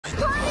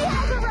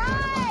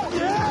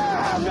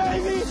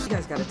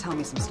guys got to tell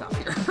me some stuff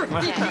here.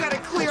 You got to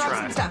clear up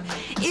some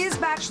stuff. Is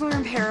Bachelor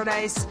in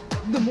Paradise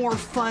the more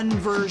fun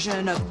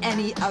version of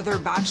any other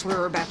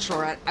Bachelor or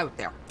Bachelorette out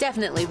there?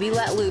 Definitely. We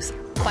let loose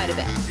quite a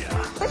bit.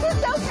 Yeah. This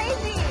is so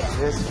crazy.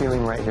 This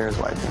feeling right here is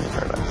why it's in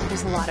paradise.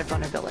 There's a lot of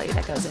vulnerability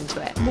that goes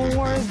into it.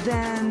 More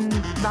than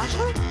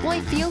Bachelor? Well,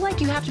 I feel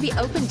like you have to be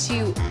open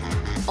to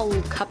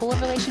a couple of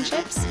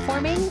relationships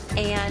forming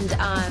and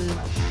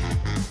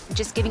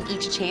just giving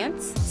each a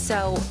chance.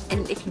 So,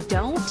 and if you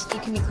don't, you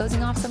can be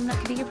closing off someone that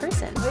could be your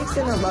person. Mike's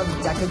in a love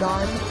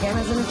decagon.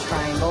 Hannah's in a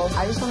triangle.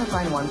 I just want to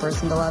find one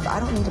person to love.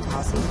 I don't need a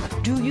posse.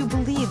 Do you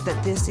believe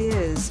that this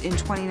is, in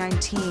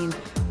 2019,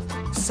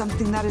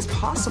 something that is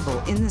possible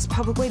in this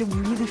public way to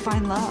really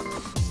find love?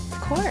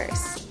 Of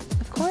course.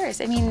 Of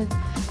course. I mean,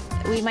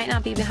 we might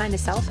not be behind a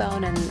cell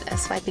phone and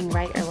swiping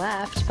right or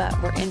left, but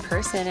we're in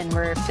person and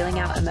we're feeling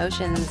out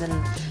emotions and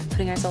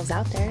putting ourselves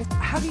out there.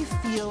 How do you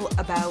feel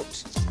about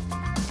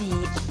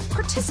the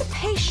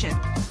participation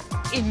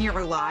in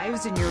your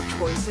lives and your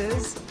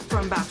choices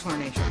from Bachelor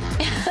Nation?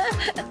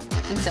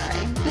 I'm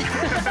sorry.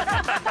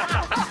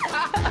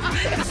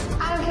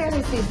 I don't care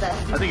who sees this.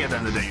 I think at the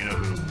end of the day, you know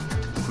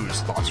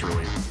whose thoughts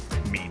really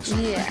mean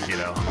something, you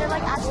know? They're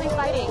like actually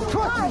fighting.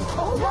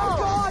 Oh my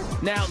God!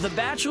 Now, the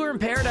Bachelor in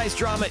Paradise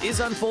drama is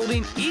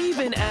unfolding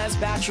even as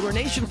Bachelor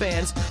Nation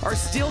fans are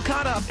still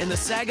caught up in the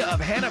saga of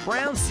Hannah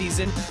Brown's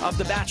season of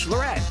The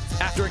Bachelorette.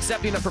 After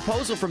accepting a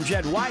proposal from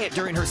Jed Wyatt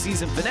during her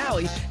season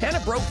finale, Hannah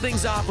broke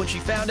things off when she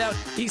found out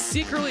he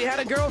secretly had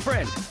a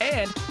girlfriend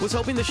and was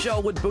hoping the show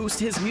would boost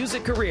his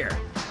music career.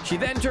 She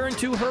then turned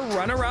to her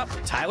runner-up,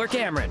 Tyler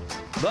Cameron.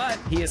 But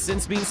he has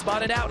since been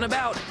spotted out and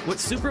about with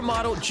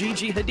supermodel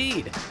Gigi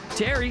Hadid.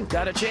 Terry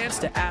got a chance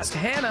to ask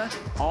Hannah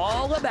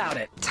all about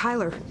it.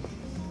 Tyler.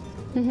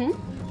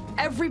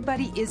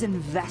 Everybody is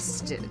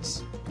invested.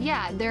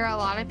 Yeah, there are a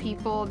lot of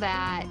people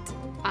that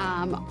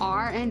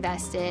are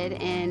invested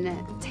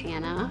in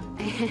Tana,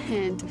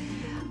 and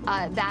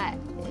that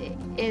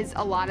is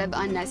a lot of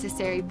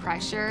unnecessary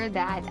pressure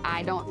that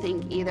I don't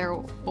think either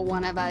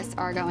one of us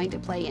are going to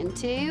play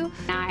into.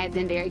 I have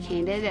been very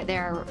candid that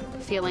there are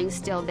feelings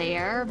still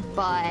there,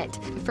 but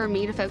for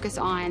me to focus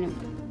on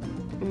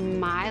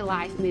my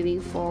life moving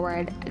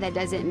forward, that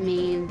doesn't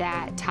mean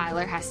that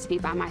Tyler has to be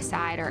by my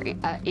side or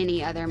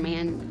any other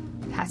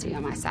man has to be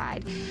on my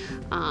side.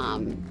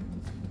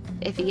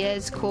 If he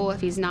is, cool. If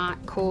he's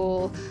not,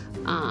 cool.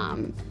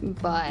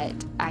 But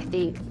I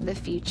think the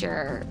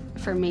future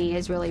for me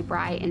is really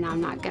bright, and I'm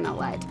not going to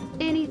let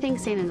anything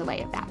stand in the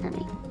way of that for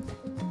me.